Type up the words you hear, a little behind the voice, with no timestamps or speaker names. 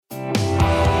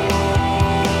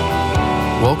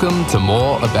Welcome to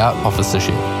More About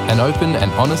Officership, an open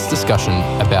and honest discussion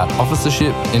about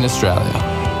officership in Australia.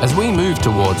 As we move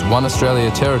towards One Australia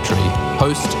territory,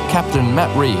 host Captain Matt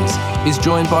Reeves is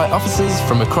joined by officers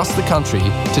from across the country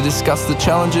to discuss the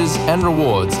challenges and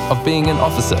rewards of being an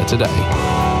officer today.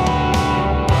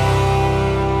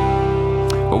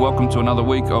 Well, welcome to another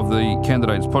week of the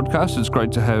Candidates Podcast. It's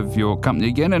great to have your company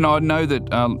again, and I know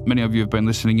that many of you have been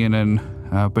listening in and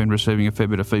been receiving a fair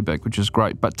bit of feedback, which is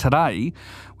great. But today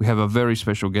we have a very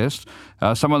special guest,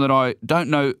 someone that I don't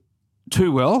know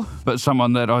too well, but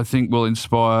someone that I think will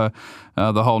inspire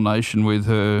the whole nation with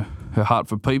her heart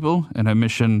for people and her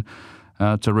mission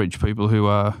to reach people who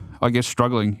are, I guess,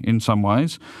 struggling in some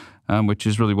ways, which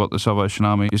is really what the Salvation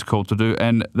Army is called to do.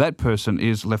 And that person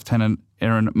is Lieutenant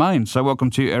Erin Main. So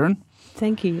welcome to you, Erin.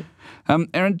 Thank you.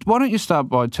 Erin, why don't you start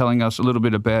by telling us a little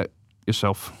bit about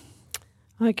yourself?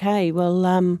 Okay,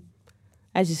 well,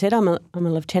 as you said, I'm a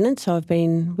lieutenant, so I've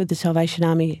been with the Salvation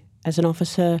Army as an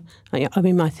officer. I'm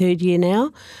in my third year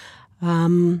now.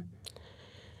 I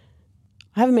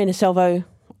haven't been a salvo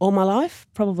all my life,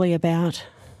 probably about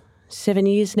 7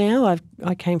 years now.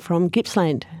 I came from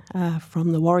Gippsland,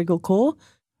 from the Warragul Corps.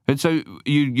 And so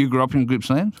you grew up in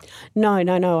Gippsland? No.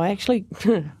 I actually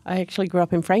grew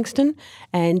up in Frankston,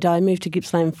 and I moved to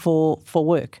Gippsland for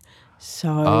work.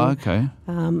 So, okay.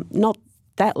 Not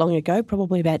that long ago,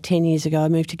 probably about 10 years ago, I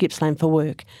moved to Gippsland for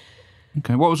work.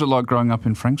 Okay. What was it like growing up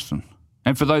in Frankston?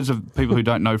 And for those of people who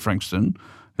don't know Frankston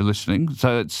who are listening,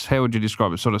 so how would you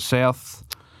describe it? Sort of south?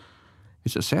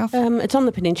 Is it south? It's on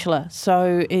the peninsula,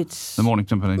 so it's... The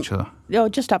Mornington Peninsula. Oh,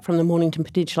 just up from the Mornington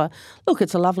Peninsula. Look,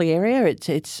 it's a lovely area.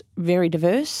 It's very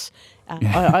diverse.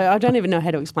 I don't even know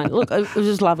how to explain it. Look, it was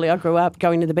just lovely. I grew up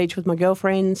going to the beach with my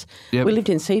girlfriends. Yep. We lived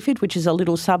in Seaford, which is a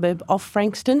little suburb off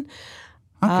Frankston.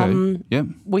 Okay, yep.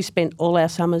 We spent all our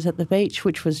summers at the beach,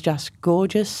 which was just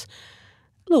gorgeous.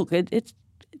 Look, it's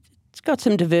got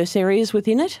some diverse areas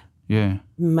within it. Yeah.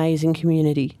 Amazing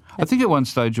community. I think at one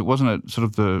stage, wasn't it sort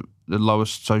of the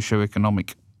lowest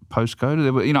socioeconomic postcode?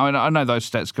 There were, I know those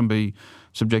stats can be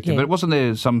subjective, but wasn't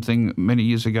there something many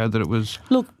years ago that it was...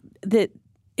 Look,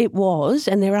 it was,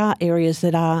 and there are areas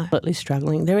that are slightly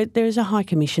struggling. There is a high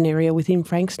commission area within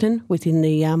Frankston, within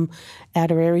the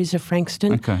outer areas of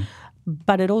Frankston. Okay.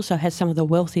 But it also has some of the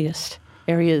wealthiest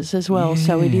areas as well. Yeah.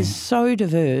 So it is so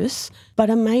diverse, but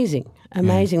amazing.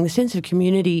 Yeah. The sense of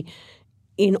community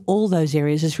in all those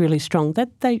areas is really strong.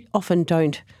 That they often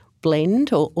don't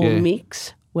blend or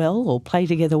mix well or play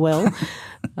together well.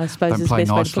 I suppose don't is the play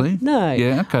best nicely. way to put it. No.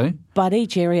 Yeah, okay. But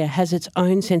each area has its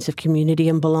own sense of community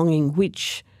and belonging,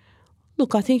 which,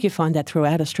 look, I think you find that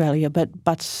throughout Australia,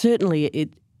 but certainly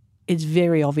it's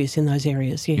very obvious in those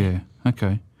areas, yeah. Yeah,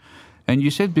 okay. And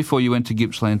you said before you went to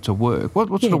Gippsland to work. What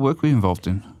sort of work were you involved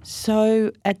in?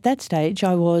 So at that stage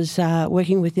I was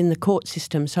working within the court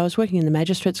system. So I was working in the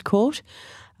Magistrates Court.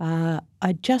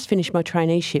 I'd just finished my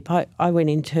traineeship. I went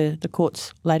into the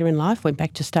courts later in life, went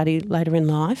back to study later in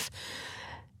life,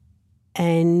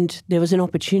 and there was an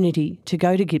opportunity to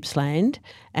go to Gippsland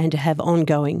and to have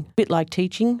ongoing, a bit like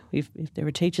teaching, if there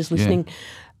are teachers listening. Yeah.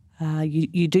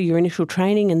 You do your initial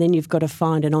training and then you've got to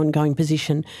find an ongoing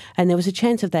position. And there was a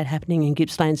chance of that happening in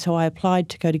Gippsland. So I applied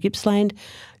to go to Gippsland,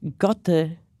 got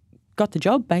the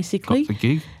job basically. Got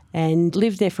the gig. And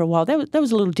lived there for a while. That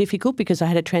was a little difficult because I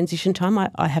had a transition time.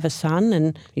 I have a son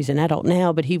and he's an adult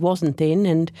now, but he wasn't then.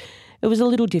 And it was a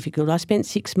little difficult. I spent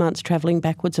 6 months travelling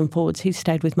backwards and forwards. He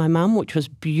stayed with my mum, which was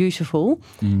beautiful.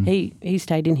 He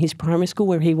stayed in his primary school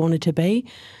where he wanted to be.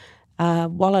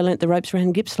 While I learnt the ropes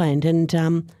around Gippsland,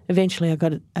 and eventually I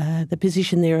got the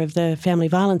position there of the family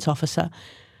violence officer,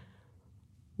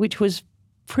 which was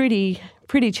pretty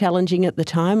challenging at the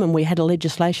time, and we had a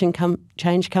legislation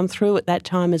change come through at that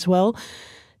time as well.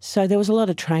 So there was a lot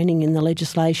of training in the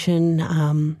legislation,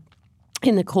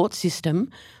 in the court system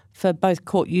for both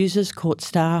court users, court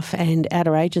staff and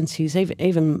outer agencies,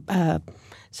 even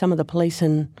some of the police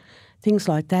and things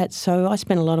like that. So I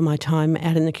spent a lot of my time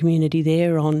out in the community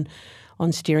there on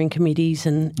steering committees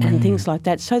and things like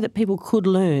that so that people could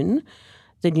learn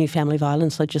the new family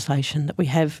violence legislation that we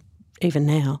have even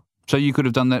now. So you could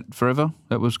have done that forever?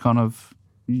 That was kind of...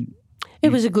 It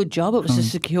was a good job. It was a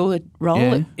secure role.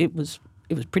 Yeah. It was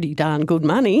pretty darn good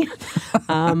money.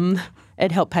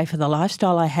 It helped pay for the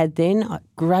lifestyle I had then. A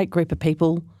great group of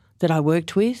people that I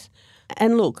worked with.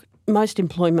 And look, most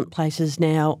employment places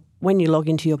now, when you log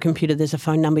into your computer, there's a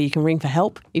phone number you can ring for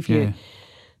help.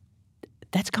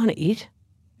 That's kind of it.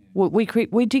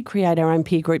 We did create our own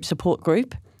peer group, support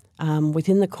group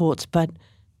within the courts, but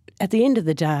at the end of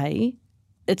the day,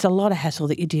 it's a lot of hassle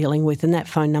that you're dealing with, and that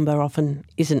phone number often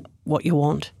isn't what you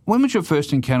want. When was your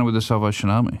first encounter with the Salvation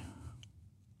Army?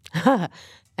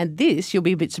 And this, you'll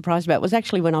be a bit surprised about, was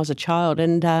actually when I was a child,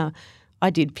 and I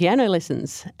did piano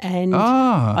lessons. And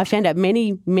I found out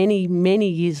many, many, many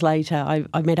years later,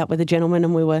 I met up with a gentleman,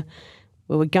 and we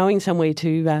were going somewhere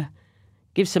to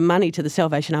give some money to the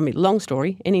Salvation Army. Long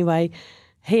story. Anyway,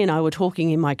 he and I were talking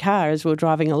in my car as we were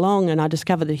driving along, and I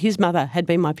discovered that his mother had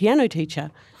been my piano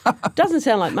teacher. Doesn't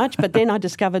sound like much, but then I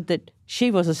discovered that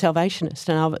she was a Salvationist.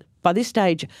 And by this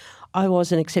stage, I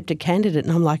was an accepted candidate,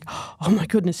 and I'm like, oh my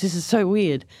goodness, this is so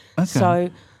weird. Okay. So,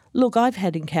 look, I've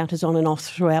had encounters on and off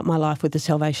throughout my life with the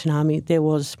Salvation Army. There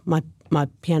was my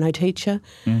piano teacher.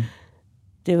 Mm.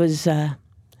 There was a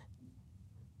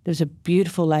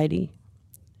beautiful lady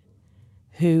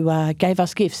who gave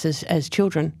us gifts as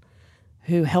children,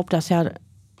 who helped us out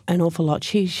an awful lot.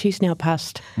 She's now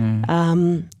passed.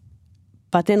 Mm.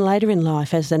 But then later in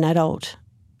life, as an adult,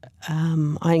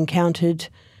 I encountered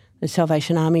the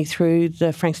Salvation Army through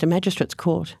the Frankston Magistrates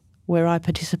Court, where I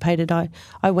participated.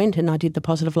 I went and I did the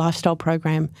Positive Lifestyle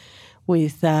program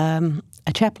with a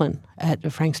chaplain at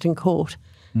the Frankston Court.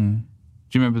 Mm.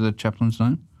 Do you remember the chaplain's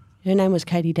name? Her name was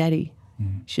Katie Daddy.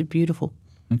 Mm. She's beautiful.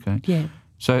 Okay. Yeah.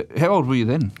 So how old were you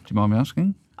then? Do you mind me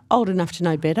asking? Old enough to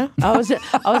know better. I was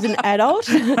an adult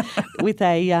with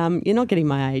a you're not getting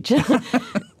my age.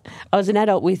 I was an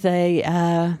adult with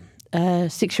a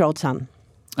 6-year-old son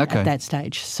at that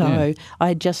stage. So I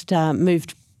had just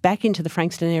moved back into the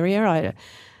Frankston area.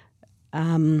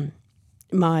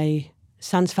 My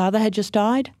son's father had just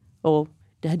died, or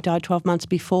had died 12 months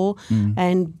before,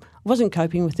 and wasn't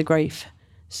coping with the grief.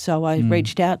 So I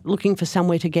reached out looking for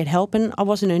somewhere to get help, and I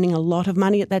wasn't earning a lot of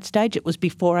money at that stage. It was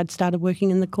before I'd started working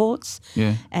in the courts,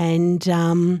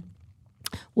 and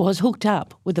was hooked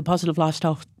up with the Positive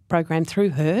Lifestyle program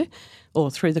through her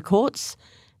or through the courts,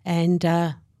 and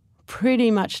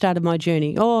pretty much started my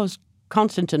journey. Oh, it was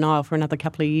constant denial for another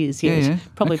couple of years,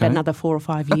 probably about another 4 or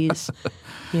 5 years.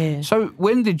 Yeah. So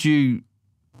when did you,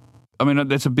 I mean,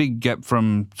 that's a big gap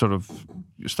from sort of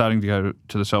starting to go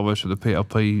to the Salvation of the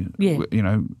PLP, you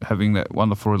know, having that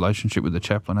wonderful relationship with the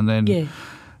chaplain, and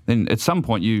then at some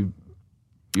point you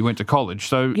went to college.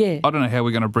 So I don't know how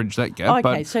we're going to bridge that gap.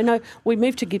 Okay, so no, we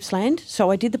moved to Gippsland. So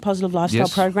I did the Positive Lifestyle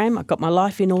program. I got my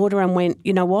life in order and went,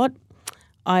 you know what,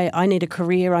 I need a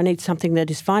career. I need something that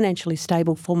is financially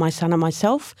stable for my son and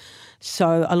myself.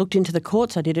 So I looked into the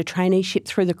courts. I did a traineeship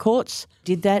through the courts,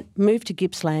 did that, moved to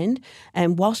Gippsland.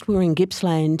 And whilst we were in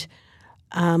Gippsland,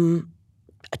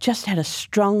 I just had a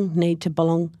strong need to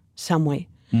belong somewhere.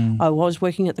 I was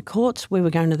working at the courts. We were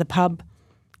going to the pub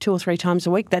 2 or 3 times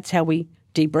a week. That's how we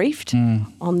debriefed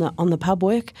on the pub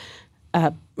work,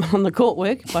 on the court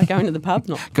work by going to the pub,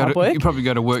 not pub work. You probably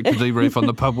go to work to debrief on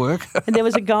the pub work. And there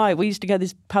was a guy, we used to go to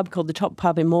this pub called the Top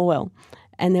Pub in Morwell,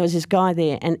 and there was this guy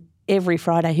there, and every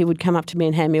Friday he would come up to me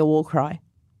and hand me a war cry.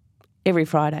 Every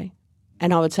Friday.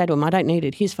 And I would say to him, I don't need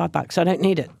it. Here's $5. I don't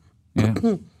need it.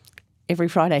 Yeah. Every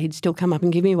Friday he'd still come up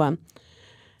and give me one.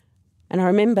 And I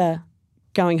remember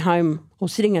going home or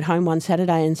sitting at home one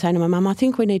Saturday and saying to my mum, I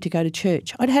think we need to go to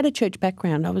church. I'd had a church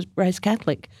background. I was raised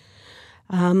Catholic.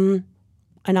 And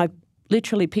I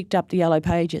literally picked up the Yellow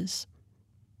Pages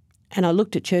and I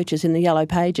looked at churches in the Yellow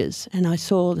Pages and I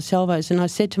saw the Salvos and I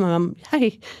said to my mum,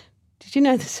 hey, did you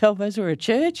know the Salvos were a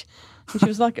church? And she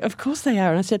was like, of course they are.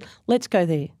 And I said, let's go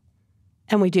there.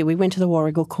 And we did. We went to the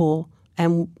Warrigal Call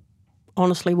and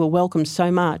honestly were welcomed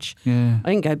so much. Yeah. I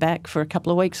didn't go back for a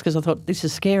couple of weeks because I thought this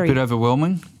is scary. A bit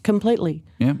overwhelming? Completely.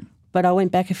 Yeah. But I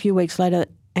went back a few weeks later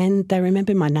and they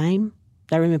remember my name.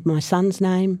 They remember my son's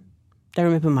name. They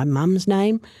remember my mum's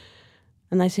name.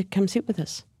 And they said, come sit with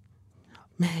us.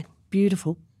 Man,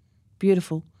 beautiful,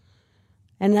 beautiful.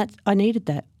 And that I needed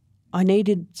that. I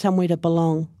needed somewhere to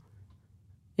belong.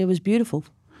 It was beautiful.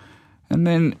 And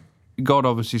then God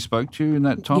obviously spoke to you in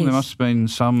that time. Yes. There must have been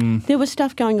some... There was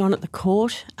stuff going on at the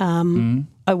court.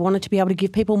 I wanted to be able to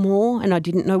give people more and I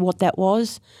didn't know what that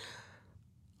was.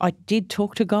 I did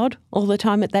talk to God all the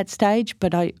time at that stage,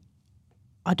 but I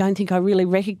don't think I really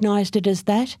recognised it as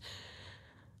that.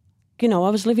 You know,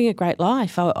 I was living a great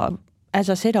life. As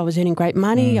I said, I was earning great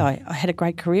money. I had a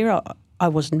great career. I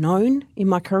was known in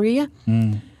my career.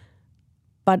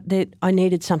 But I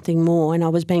needed something more and I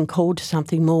was being called to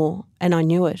something more and I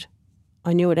knew it.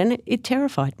 I knew it and it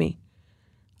terrified me.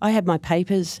 I had my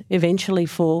papers eventually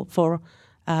for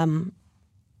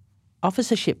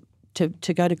officership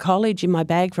to go to college in my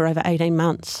bag for over 18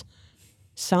 months,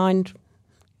 signed,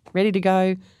 ready to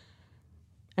go,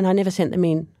 and I never sent them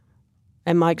in.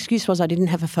 And my excuse was I didn't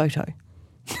have a photo.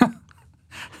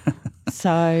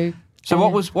 So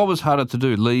what was harder to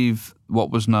do, leave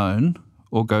what was known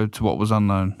or go to what was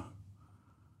unknown?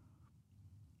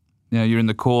 you're in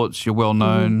the courts, you're well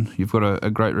known, you've got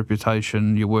a great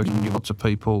reputation, you're working with lots of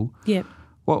people. Yep.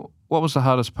 What was the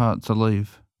hardest part to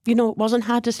leave? You know, it wasn't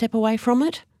hard to step away from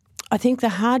it. I think the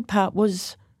hard part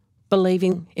was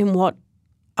believing in what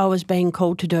I was being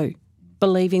called to do,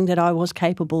 believing that I was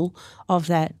capable of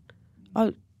that.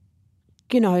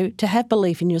 To have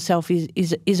belief in yourself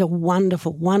is a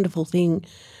wonderful, wonderful thing.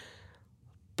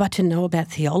 But to know about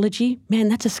theology, man,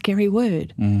 that's a scary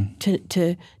word.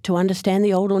 To understand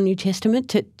the Old or New Testament,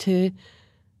 to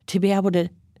be able to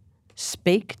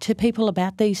speak to people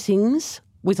about these things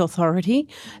with authority,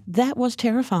 that was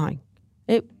terrifying.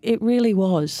 It really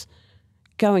was.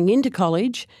 Going into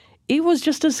college, it was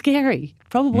just as scary,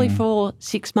 probably for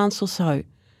 6 months or so.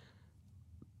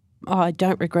 I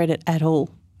don't regret it at all.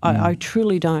 I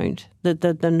truly don't.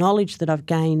 The knowledge that I've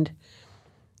gained,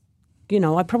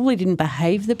 I probably didn't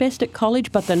behave the best at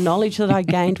college, but the knowledge that I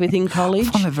gained within college.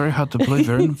 I find that very hard to believe,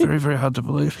 Erin. Very, very hard to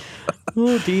believe.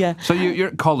 Oh, dear. So you're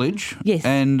at college. Yes.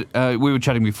 And we were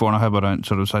chatting before, and I hope I don't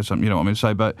sort of say something you don't want me to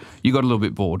say, but you got a little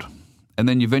bit bored. And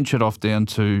then you ventured off down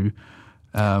to...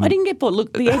 I didn't get bored.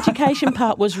 Look, the education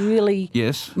part was really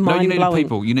yes. mind-blowing. No, you needed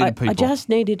people. You needed people. I just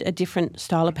needed a different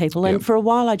style of people. And for a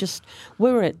while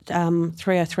we were at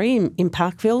 303 in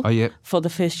Parkville for the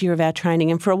first year of our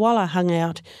training. And for a while I hung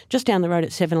out just down the road at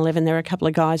 7-Eleven. There were a couple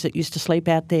of guys that used to sleep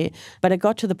out there. But it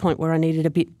got to the point where I needed a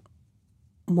bit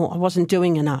more. I wasn't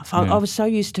doing enough. I was so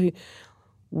used to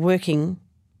working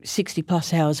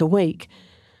 60-plus hours a week.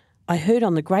 I heard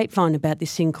on the grapevine about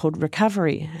this thing called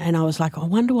recovery, and I was like, I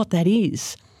wonder what that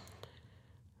is.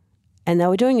 And they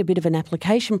were doing a bit of an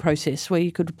application process where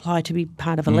you could apply to be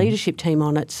part of a leadership team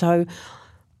on it. So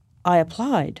I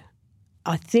applied.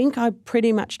 I think I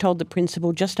pretty much told the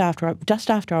principal just after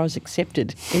I was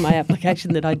accepted in my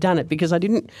application that I'd done it, because I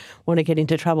didn't want to get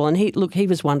into trouble. And he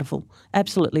was wonderful,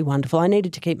 absolutely wonderful. I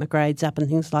needed to keep my grades up and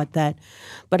things like that.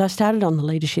 But I started on the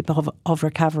leadership of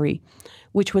recovery,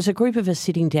 which was a group of us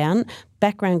sitting down.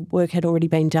 Background work had already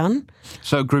been done.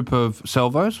 So a group of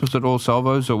salvos? Was it all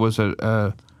salvos, or was it...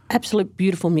 Absolute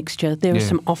beautiful mixture. There are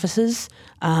some officers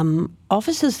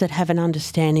that have an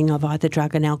understanding of either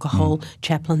drug and alcohol,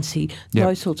 chaplaincy,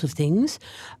 those sorts of things.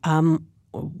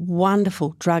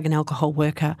 Wonderful drug and alcohol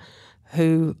worker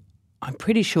who I'm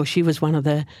pretty sure she was one of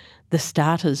the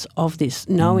starters of this,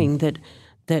 knowing that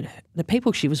the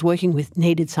people she was working with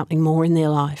needed something more in their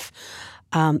life.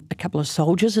 A couple of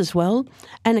soldiers as well,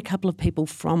 and a couple of people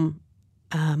from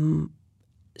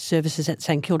services at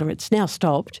St Kilda. It's now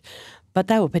stopped, but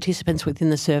they were participants within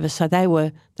the service, so they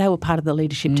were part of the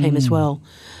leadership team as well.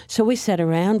 So we sat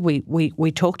around,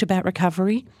 we talked about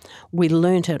recovery, we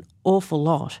learnt an awful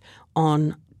lot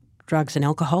on drugs and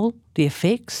alcohol, the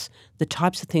effects, the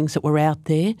types of things that were out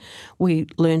there. We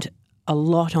learnt a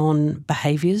lot on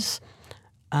behaviours.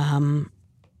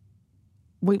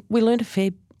 We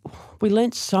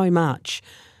learnt so much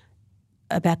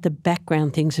about the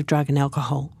background things of drug and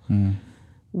alcohol.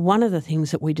 One of the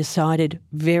things that we decided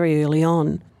very early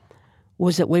on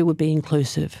was that we would be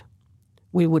inclusive.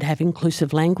 We would have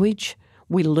inclusive language.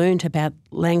 We learnt about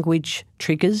language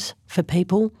triggers for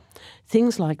people.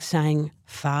 Things like saying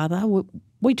Father.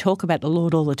 We talk about the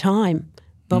Lord all the time,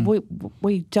 but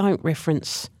we don't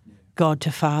reference God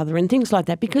to Father and things like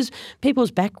that, because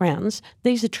people's backgrounds,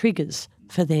 these are triggers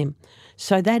for them.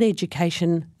 So that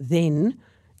education then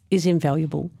is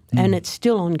invaluable, and it's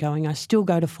still ongoing. I still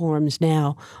go to forums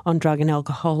now on drug and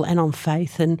alcohol and on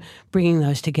faith and bringing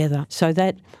those together. So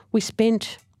that we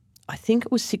spent, I think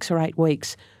it was 6 or 8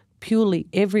 weeks, purely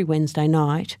every Wednesday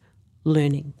night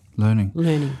learning.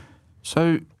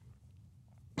 So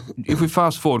if we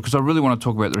fast forward, because I really want to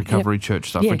talk about the Recovery Church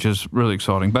stuff, which is really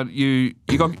exciting, but you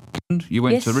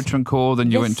went to Richmond Core,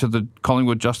 then you went to the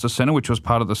Collingwood Justice Centre, which was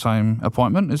part of the same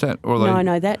appointment, is that?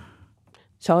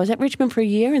 So I was at Richmond for a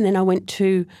year, and then I went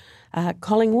to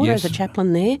Collingwood as a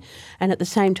chaplain there, and at the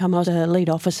same time I was a lead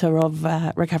officer of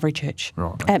Recovery Church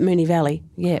at Moonee Valley,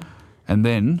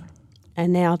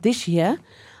 And now this year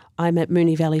I'm at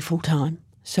Moonee Valley full-time.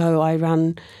 So I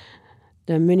run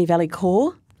the Moonee Valley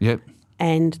Core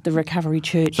and the Recovery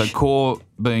Church. So core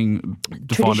being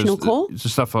defined traditional as core,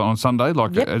 stuff on Sunday,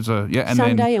 like as a and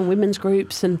Sunday and women's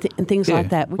groups and things like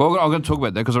that. Well, I'm going to talk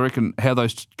about that because I reckon how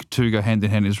those two go hand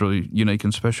in hand is really unique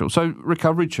and special. So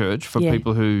Recovery Church, for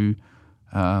people who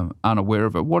aren't aware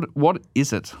of it, what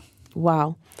is it?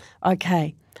 Wow.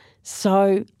 Okay.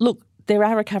 So look, there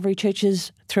are recovery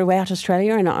churches throughout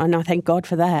Australia, and I thank God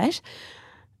for that.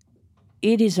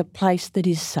 It is a place that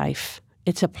is safe.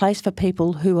 It's a place for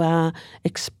people who are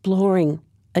exploring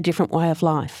a different way of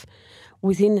life.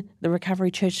 Within the Recovery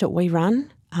Church that we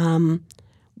run,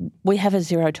 we have a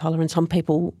zero tolerance on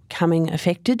people coming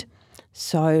affected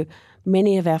So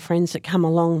many of our friends that come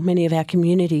along, many of our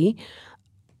community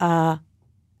are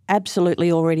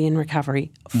absolutely already in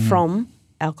recovery from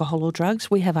alcohol or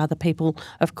drugs. We have other people,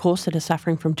 of course, that are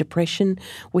suffering from depression.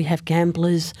 We have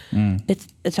gamblers.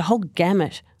 It's a whole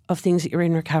gamut of things that you're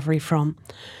in recovery from.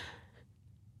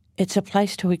 It's a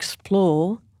place to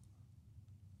explore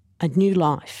a new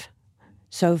life.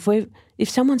 So if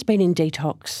someone's been in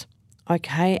detox,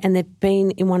 okay, and they've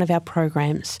been in one of our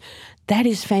programs, that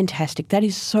is fantastic. That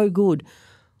is so good.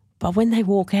 But when they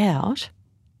walk out,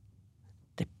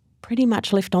 they're pretty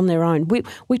much left on their own.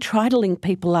 We try to link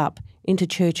people up into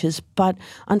churches, but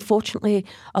unfortunately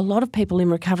a lot of people in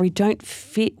recovery don't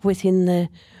fit within the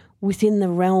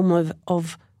realm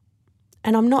of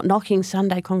and I'm not knocking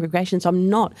Sunday congregations. I'm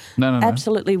not. No.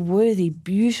 Absolutely worthy,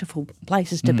 beautiful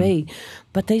places to be.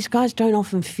 But these guys don't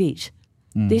often fit.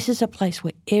 This is a place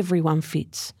where everyone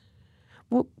fits.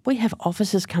 We have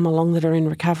officers come along that are in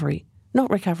recovery. Not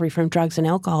recovery from drugs and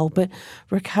alcohol, but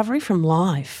recovery from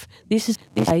life. This is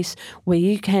the place where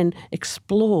you can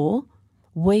explore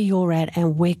where you're at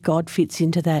and where God fits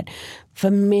into that. For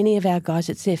many of our guys,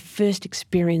 it's their first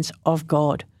experience of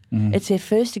God. It's their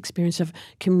first experience of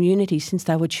community since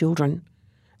they were children.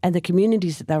 And the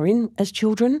communities that they were in as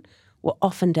children were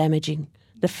often damaging.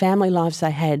 The family lives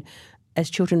they had as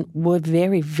children were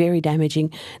very, very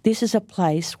damaging. This is a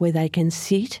place where they can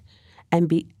sit and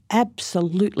be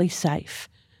absolutely safe,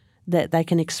 that they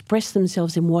can express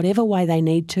themselves in whatever way they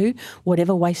need to,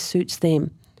 whatever way suits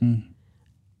them.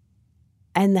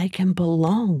 And they can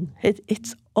belong.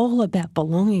 It's all about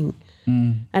belonging.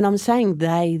 And I'm saying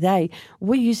they.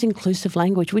 We use inclusive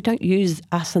language. We don't use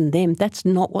us and them. That's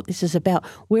not what this is about.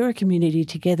 We're a community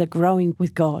together growing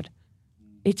with God.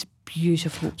 It's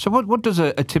beautiful. So what does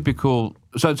a typical...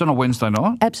 So it's on a Wednesday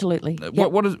night? Absolutely.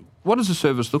 Yep. What does the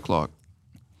service look like?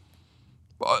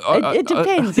 It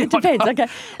depends. It depends. Okay.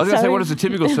 I was going to say, what does a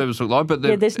typical service look like? But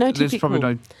there's no typical. There's probably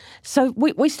no... So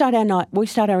we start our night. We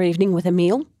start our evening with a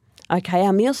meal. Okay,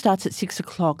 our meal starts at 6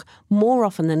 o'clock. More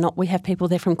often than not, we have people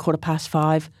there from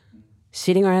 5:15,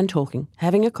 sitting around talking,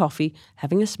 having a coffee,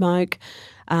 having a smoke,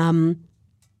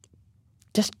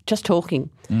 just talking.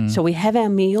 So we have our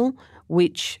meal,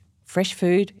 which fresh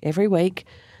food every week.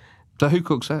 So who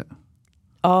cooks that?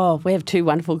 Oh, we have two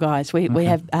wonderful guys. We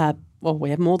have we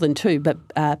have more than two,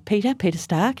 but Peter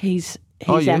Stark, he's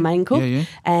our main cook,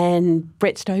 and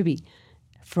Brett Stobie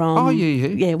from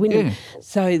Wyndham. Yeah.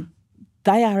 So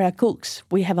they are our cooks.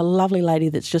 We have a lovely lady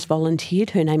that's just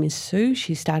volunteered. Her name is Sue.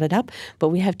 She started up. But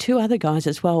we have two other guys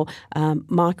as well,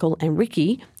 Michael and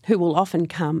Ricky, who will often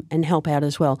come and help out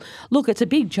as well. Look, it's a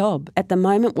big job. At the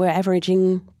moment, we're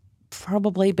averaging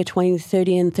probably between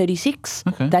 30 and 36.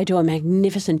 Okay. They do a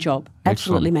magnificent job,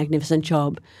 absolutely magnificent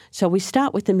job. So we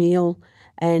start with the meal,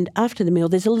 and after the meal,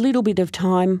 there's a little bit of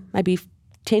time, maybe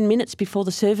 10 minutes before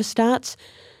the service starts.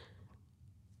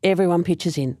 Everyone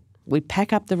pitches in. We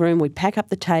pack up the room, we pack up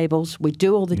the tables, we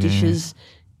do all the dishes.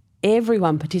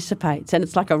 Everyone participates, and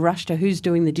it's like a rush to who's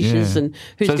doing the dishes and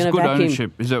who's going to vacuum.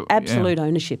 Ownership. Is it, Absolute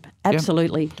ownership,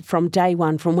 absolutely. From day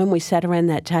one, from when we sat around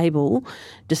that table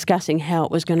discussing how it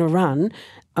was going to run,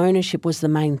 ownership was the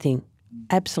main thing,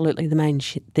 absolutely the main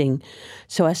thing.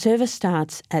 So our service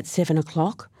starts at 7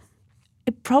 o'clock.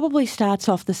 It probably starts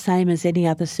off the same as any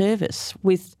other service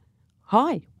with,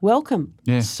 hi, welcome,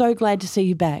 so glad to see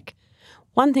you back.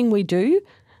 One thing we do,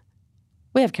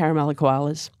 we have caramella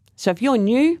koalas. So if you're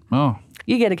new,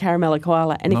 you get a caramella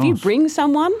koala. And if you bring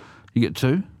someone... You get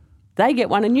two? They get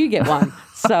one and you get one.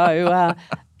 So,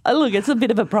 look, it's a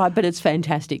bit of a pride, but it's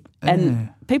fantastic. And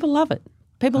people love it.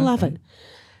 People love it.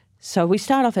 So we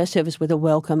start off our service with a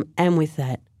welcome, and with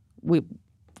that, we're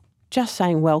just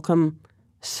saying welcome,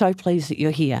 so pleased that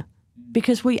you're here.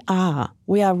 Because we are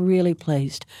really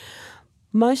pleased.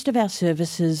 Most of our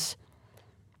services...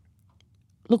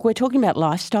 Look, we're talking about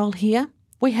lifestyle here.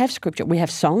 We have scripture. We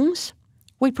have songs.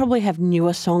 We probably have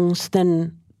newer songs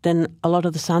than a lot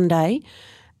of the Sunday,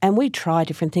 and we try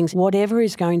different things. Whatever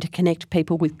is going to connect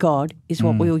people with God is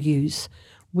what we'll use.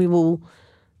 We've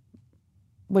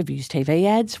used TV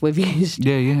ads. We've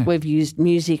used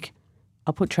music.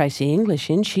 I'll put Tracy English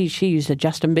in. She used a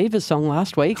Justin Bieber song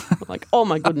last week. Like, oh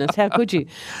my goodness, how could you?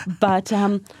 But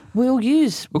we'll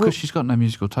use... Well, because she's got no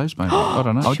musical taste, maybe. I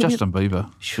don't know. Oh, Justin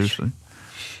Bieber, seriously.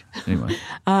 Anyway,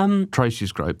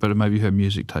 Tracy's great, but maybe her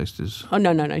music taste is... Oh,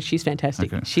 no, she's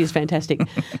fantastic. Okay. She is fantastic.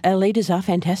 Our leaders are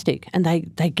fantastic, and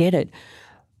they get it.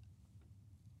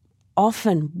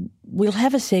 Often we'll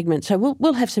have a segment, so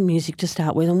we'll have some music to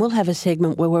start with, and we'll have a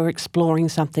segment where we're exploring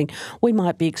something. We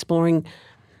might be exploring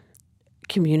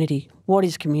community. What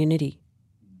is community?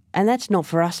 And that's not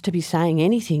for us to be saying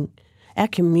anything. Our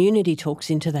community talks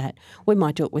into that. We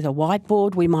might do it with a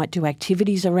whiteboard. We might do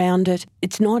activities around it.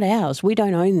 It's not ours. We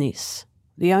don't own this.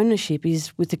 The ownership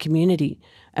is with the community,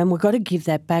 and we've got to give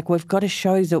that back. We've got to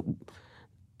show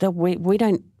that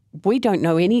we don't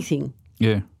know anything.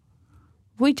 Yeah.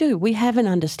 We do. We have an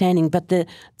understanding, but the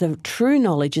true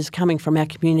knowledge is coming from our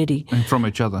community. And from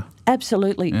each other.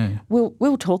 Absolutely. Yeah.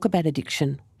 We'll talk about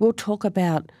addiction. We'll talk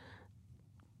about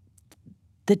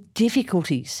the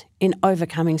difficulties in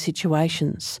overcoming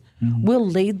situations. Mm. We'll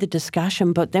lead the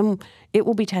discussion, but then it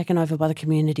will be taken over by the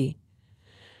community.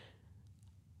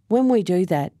 When we do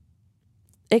that,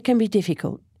 it can be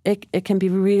difficult. It can be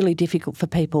really difficult for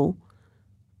people,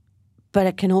 but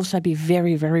it can also be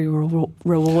very, very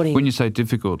rewarding. When you say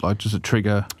difficult, like does it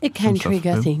trigger? It can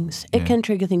trigger things. It can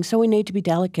trigger things. So we need to be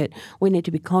delicate. We need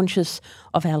to be conscious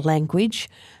of our language,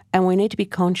 and we need to be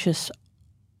conscious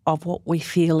of what we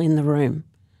feel in the room.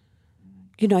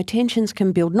 You know, tensions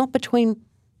can build not between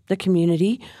the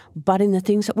community, but in the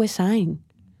things that we're saying.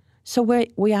 So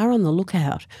we are on the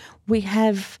lookout. We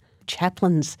have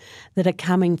chaplains that are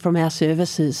coming from our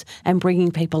services and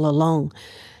bringing people along.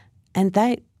 And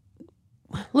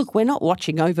look, we're not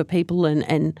watching over people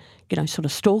and you know, sort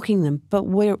of stalking them, but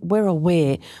we're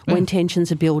aware when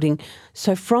tensions are building.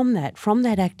 So from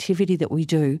that activity that we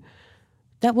do,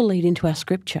 that will lead into our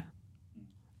scripture.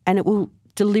 And it will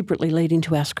deliberately lead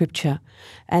into our scripture.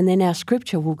 And then our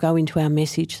scripture will go into our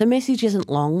message. The message isn't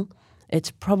long.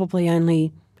 It's probably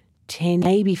only 10,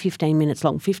 maybe 15 minutes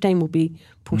long. 15 will be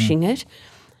pushing it.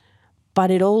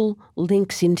 But it all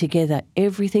links in together.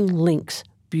 Everything links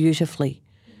beautifully.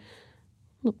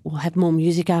 Look, we'll have more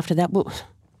music after that.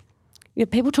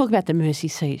 People talk about the mercy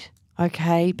seat,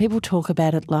 okay? People talk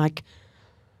about it like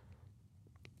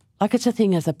it's a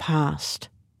thing of the past.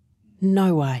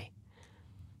 No way.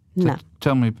 No.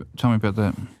 Tell me about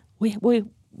that.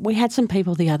 We had some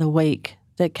people the other week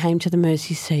that came to the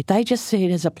mercy seat. They just see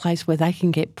it as a place where they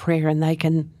can get prayer and they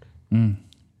can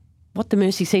what the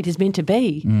mercy seat is meant to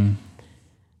be.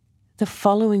 The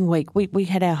following week, we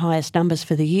had our highest numbers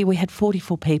for the year. We had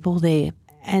 44 people there.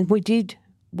 And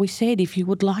we said, if you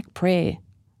would like prayer,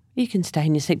 you can stay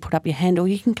in your seat, put up your hand, or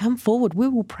you can come forward. We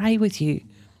will pray with you.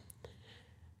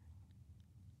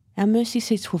 Our mercy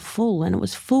seats were full, and it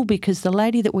was full because the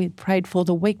lady that we had prayed for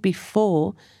the week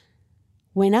before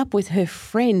went up with her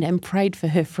friend and prayed for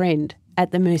her friend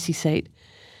at the mercy seat.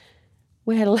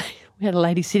 We had a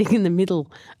lady sitting in the middle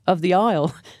of the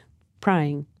aisle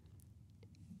praying.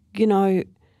 You know,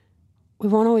 we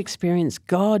want to experience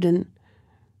God, and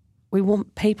we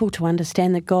want people to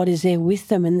understand that God is there with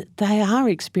them, and they are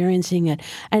experiencing it.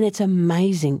 And it's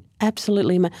amazing,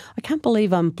 absolutely amazing. I can't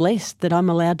believe I'm blessed that I'm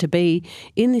allowed to be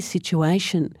in this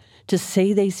situation, to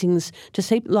see these things, to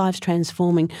see lives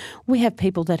transforming. We have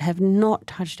people that have not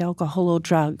touched alcohol or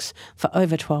drugs for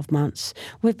over 12 months.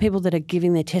 We have people that are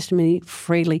giving their testimony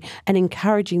freely and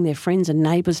encouraging their friends and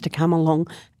neighbours to come along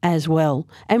as well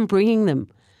and bringing them.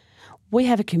 We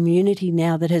have a community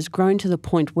now that has grown to the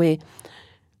point where,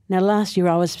 now last year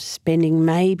I was spending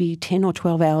maybe 10 or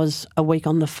 12 hours a week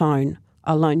on the phone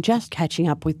alone, just catching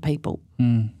up with people.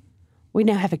 We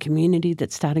now have a community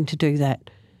that's starting to do that.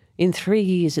 In 3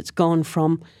 years it's gone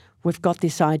from we've got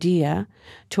this idea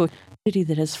to a community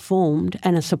that has formed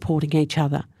and are supporting each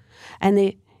other.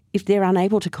 And if they're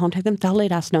unable to contact them, they'll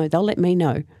let us know, they'll let me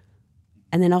know,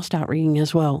 and then I'll start ringing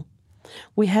as well.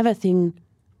 We have a thing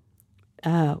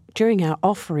during our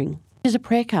offering. There's a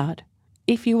prayer card.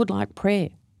 If you would like prayer,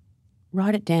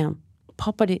 write it down,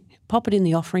 pop it in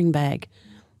the offering bag.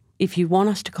 If you want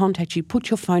us to contact you,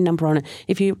 put your phone number on it.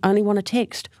 If you only want to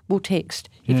text, we'll text.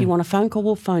 If you want a phone call,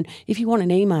 we'll phone. If you want an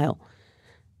email,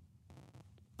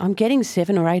 I'm getting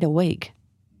 7 or 8 a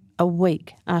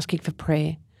week asking for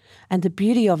prayer. And the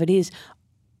beauty of it is,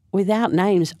 without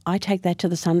names, I take that to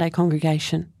the Sunday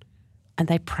congregation and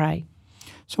they pray.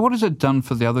 So what has it done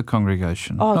for the other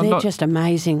congregation? Oh, they're just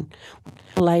amazing.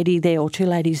 A lady there or 2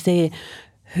 ladies there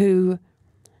who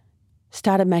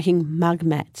started making mug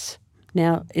mats.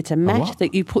 Now, it's a mat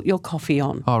that you put your coffee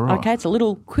on. Oh, right. Okay, it's a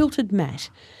little quilted mat.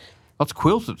 Oh, it's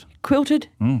quilted? Quilted.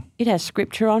 It has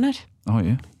scripture on it. Oh,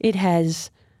 yeah. It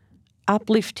has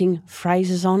uplifting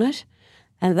phrases on it.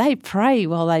 And they pray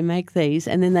while they make these,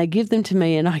 and then they give them to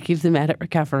me and I give them out at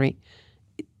recovery.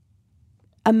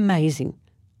 Amazing.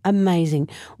 Amazing.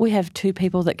 We have 2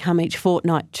 people that come each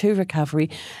fortnight to recovery,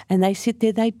 and they sit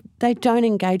there. They don't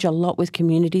engage a lot with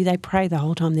community. They pray the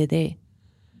whole time they're there.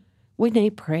 We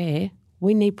need prayer.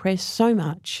 We need prayer so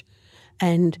much.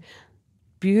 And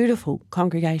beautiful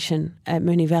congregation at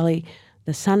Moonee Valley,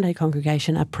 the Sunday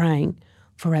congregation, are praying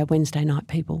for our Wednesday night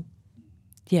people.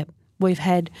 Yep. We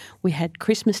had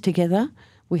Christmas together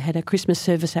We had a Christmas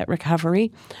service at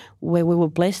Recovery where we were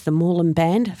blessed. The Moreland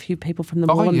Band, a few people from the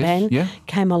Moreland Band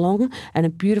came along, and a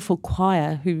beautiful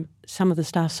choir who some of the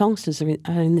staff songsters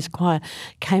are in this choir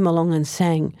came along and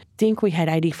sang. I think we had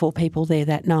 84 people there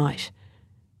that night.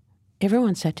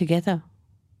 Everyone sat together.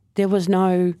 There was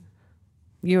no,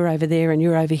 you're over there and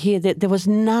you're over here. There was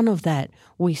none of that.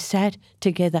 We sat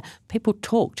together. People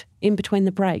talked in between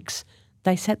the breaks.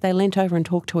 They leant over and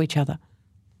talked to each other.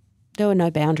 There were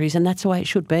no boundaries, and that's the way it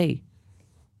should be.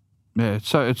 Yeah,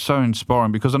 it's so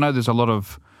inspiring, because I know there's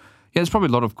there's probably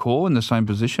a lot of core in the same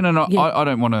position, and I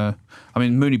don't want to. I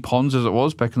mean, Moonee Ponds, as it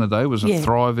was back in the day, was a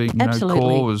thriving.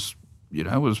 Core was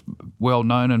well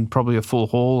known and probably a full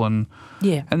hall, and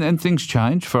things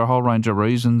changed for a whole range of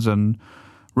reasons, and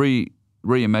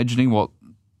reimagining what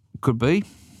could be.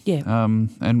 Yeah.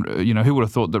 And who would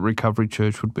have thought that Recovery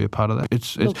Church would be a part of that?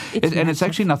 It's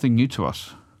actually nothing new to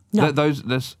us. No.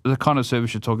 The kind of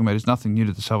service you're talking about is nothing new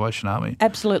to the Salvation Army.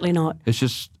 Absolutely not. It's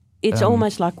just... It's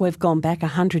almost like we've gone back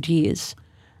 100 years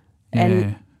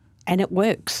and it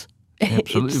works. It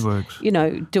absolutely works.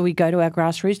 Do we go to our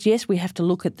grassroots? Yes, we have to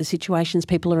look at the situations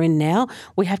people are in now.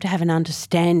 We have to have an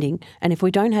understanding. And if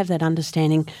we don't have that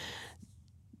understanding,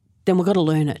 then we've got to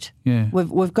learn it. Yeah.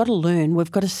 We've got to learn. We've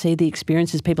got to see the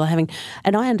experiences people are having.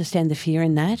 And I understand the fear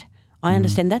in that. I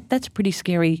understand that. That's a pretty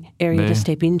scary area to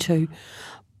step into.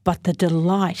 But the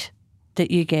delight that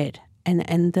you get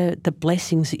and the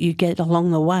blessings that you get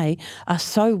along the way are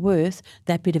so worth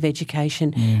that bit of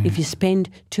education. Yeah. If you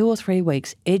spend 2 or 3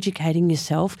 weeks educating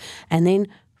yourself and then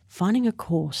finding a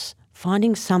course,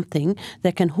 finding something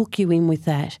that can hook you in with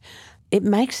that, it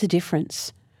makes a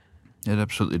difference. It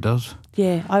absolutely does.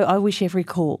 Yeah, I wish every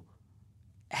call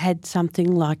had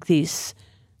something like this.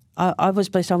 I was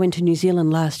blessed. I went to New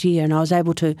Zealand last year and I was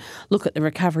able to look at the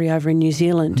recovery over in New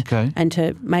Zealand and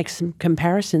to make some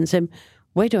comparisons. And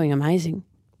we're doing amazing.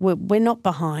 We're not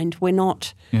behind. We're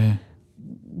not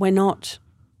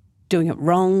doing it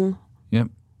wrong. Yep.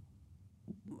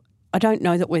 I don't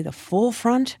know that we're the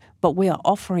forefront, but we are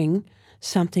offering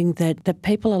something that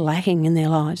people are lacking in their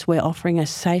lives. We're offering a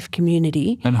safe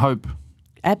community. And hope.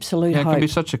 Absolute hope. It can be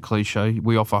such a cliche,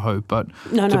 we offer hope, but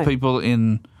to people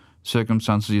in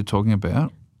circumstances you're talking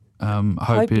about,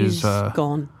 hope is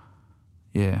gone.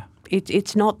 Yeah.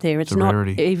 It's not there. It's not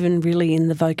even really in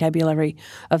the vocabulary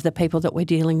of the people that we're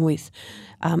dealing with.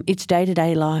 It's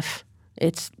day-to-day life.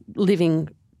 It's living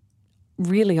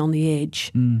really on the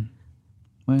edge.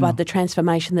 Wow. But the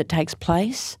transformation that takes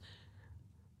place,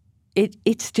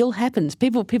 it still happens.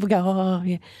 People go, oh,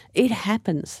 yeah. It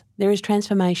happens. There is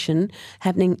transformation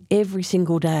happening every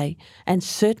single day. And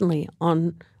certainly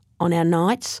on our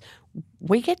nights,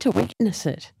 we get to witness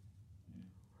it.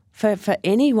 For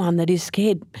anyone that is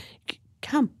scared,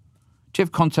 come. Do you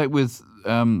have contact with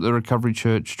the Recovery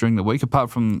Church during the week? Apart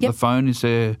from the phone, is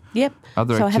there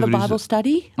other activities? So I have a Bible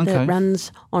study that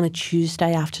runs on a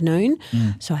Tuesday afternoon.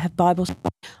 So I have Bible study.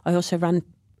 I also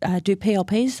do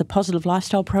PLPs, the Positive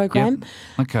Lifestyle Program.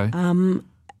 Yep. Okay.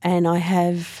 And I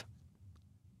have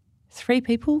 3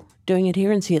 people doing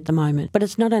adherency at the moment. But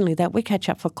it's not only that. We catch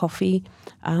up for coffee.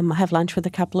 I have lunch with a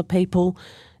couple of people.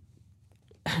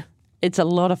 It's a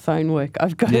lot of phone work,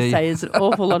 I've got to say. It's an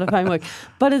awful lot of phone work.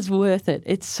 But it's worth it.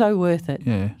 It's so worth it.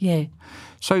 Yeah.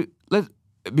 So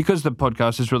because the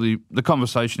podcast is really, the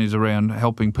conversation is around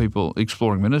helping people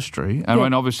exploring ministry. And I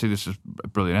mean, obviously this is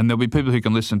brilliant. And there'll be people who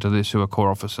can listen to this who are core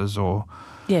officers or,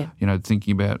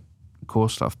 thinking about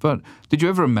core stuff. But did you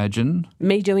ever imagine...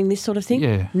 Me doing this sort of thing?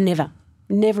 Yeah. Never.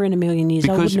 Never in a million years.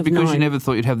 I wouldn't have known. Because you never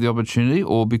thought you'd have the opportunity,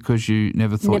 or because you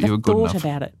never thought you were good enough? Never thought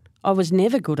about it. I was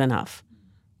never good enough.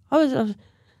 I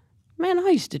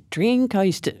used to drink.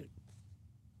 I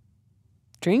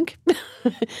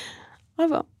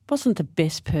wasn't the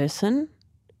best person.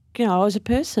 I was a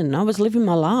person. I was living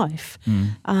my life.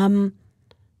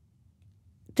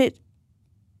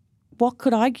 What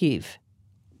could I give?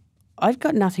 I've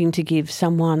got nothing to give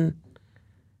someone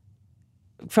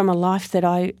from a life that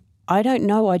I don't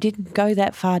know. I didn't go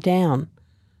that far down.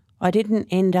 I didn't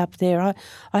end up there.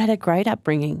 I had a great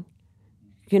upbringing.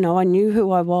 I knew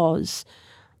who I was,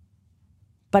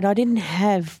 but I didn't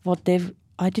have I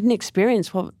didn't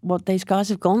experience what these guys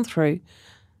have gone through.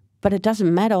 But it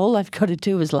doesn't matter. All they've got to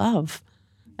do is love.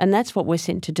 And that's what we're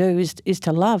sent to do, is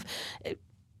to love.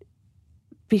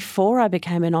 Before I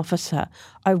became an officer,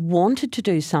 I wanted to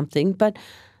do something,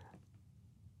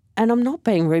 and I'm not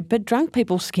being rude, but drunk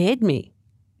people scared me.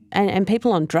 And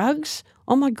people on drugs,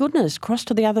 oh my goodness, cross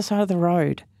to the other side of the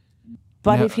road.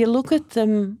 But if you look at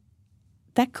them,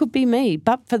 that could be me.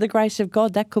 But for the grace of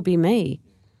God, that could be me.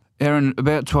 Erin,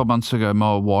 about 12 months ago,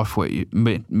 my wife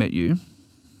met you.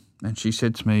 and she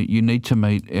said to me, "You need to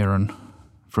meet Erin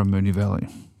from Moonee Valley,"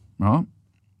 right?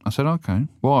 I said, "Okay,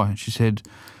 why?" She said,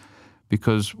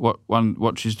 "Because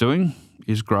what she's doing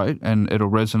is great and it'll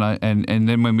resonate." And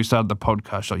then when we started the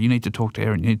podcast, she's like, "You need to talk to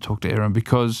Erin. You need to talk to Erin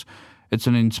because it's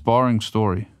an inspiring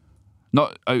story,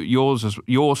 not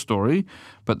your story,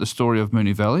 but the story of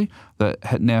Moonee Valley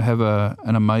that now have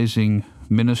an amazing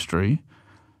ministry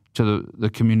to the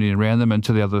community around them and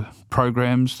to the other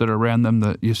programs that are around them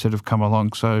that you said have come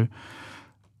along. So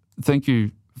thank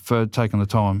you for taking the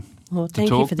time. Well, thank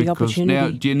you for the opportunity. Now,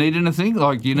 do you need anything?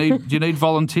 Like, do you need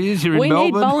volunteers? You're in Melbourne?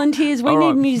 We need volunteers. We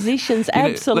need musicians.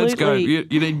 Absolutely. Let's go.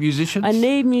 You need musicians? I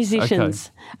need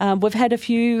musicians. Okay. We've had a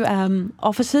few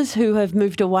officers who have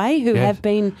moved away who have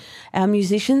been our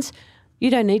musicians. You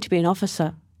don't need to be an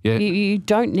officer. Yeah. You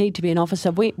don't need to be an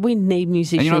officer. We need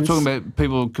musicians. And you're not talking about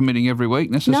people committing every week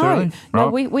necessarily? No,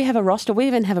 we have a roster. We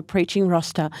even have a preaching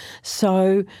roster.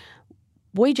 So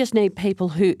we just need people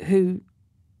who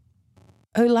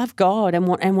love God and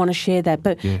want to share that.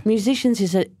 But musicians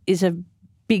is a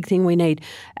big thing we need.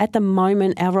 At the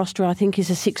moment, our roster, I think, is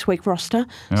a 6-week roster.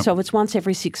 Yep. So it's once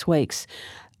every 6 weeks.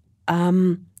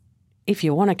 If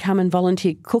you want to come and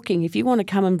volunteer cooking, if you want to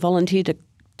come and volunteer to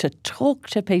talk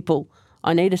to people,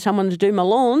 I need someone to do my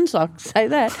lawns, I'll say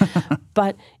that.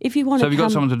 But if you want So have you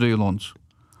got someone to do your lawns?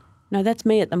 No, that's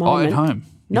me at the moment. Oh, at home?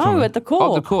 No, at the court.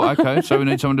 Oh, at the court, okay. So we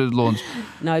need someone to do the lawns.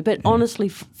 No, but honestly,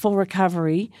 for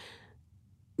recovery,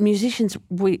 musicians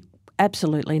we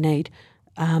absolutely need.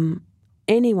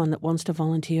 Anyone that wants to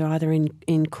volunteer either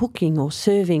in cooking or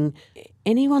serving,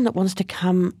 anyone that wants to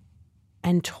come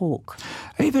and talk.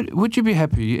 Would you be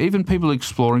happy, even people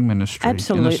exploring ministry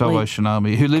Absolutely. in the Salvation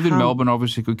Army who live in Melbourne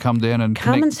obviously could come down and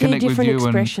connect with you. Come and see a different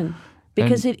expression.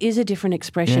 Because it is a different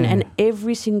expression and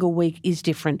every single week is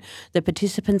different. The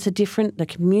participants are different, the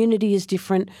community is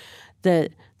different, the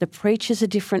preachers are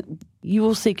different. You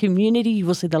will see community, you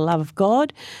will see the love of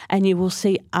God, and you will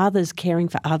see others caring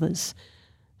for others.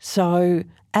 So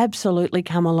absolutely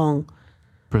come along.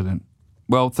 Brilliant.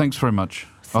 Well, thanks very much.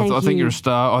 I think you're a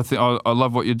star. I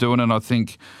love what you're doing, and I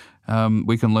think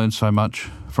we can learn so much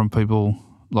from people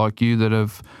like you that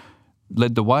have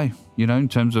led the way, in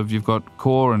terms of you've got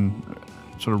core and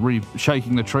sort of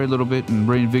shaking the tree a little bit and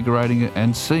reinvigorating it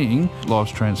and seeing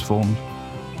lives transformed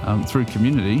through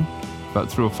community, but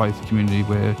through a faith community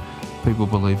where people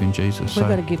believe in Jesus. We've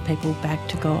got to give people back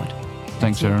to God.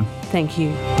 Thanks, Erin. Thank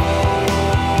you.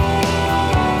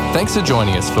 Thanks for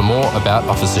joining us for more about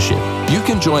officership. You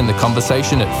can join the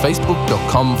conversation at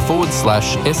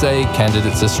facebook.com/SA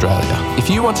Candidates Australia. If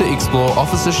you want to explore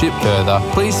officership further,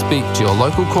 please speak to your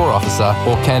local Corps officer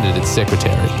or Candidates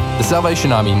Secretary. The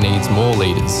Salvation Army needs more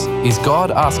leaders. Is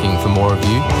God asking for more of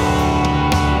you?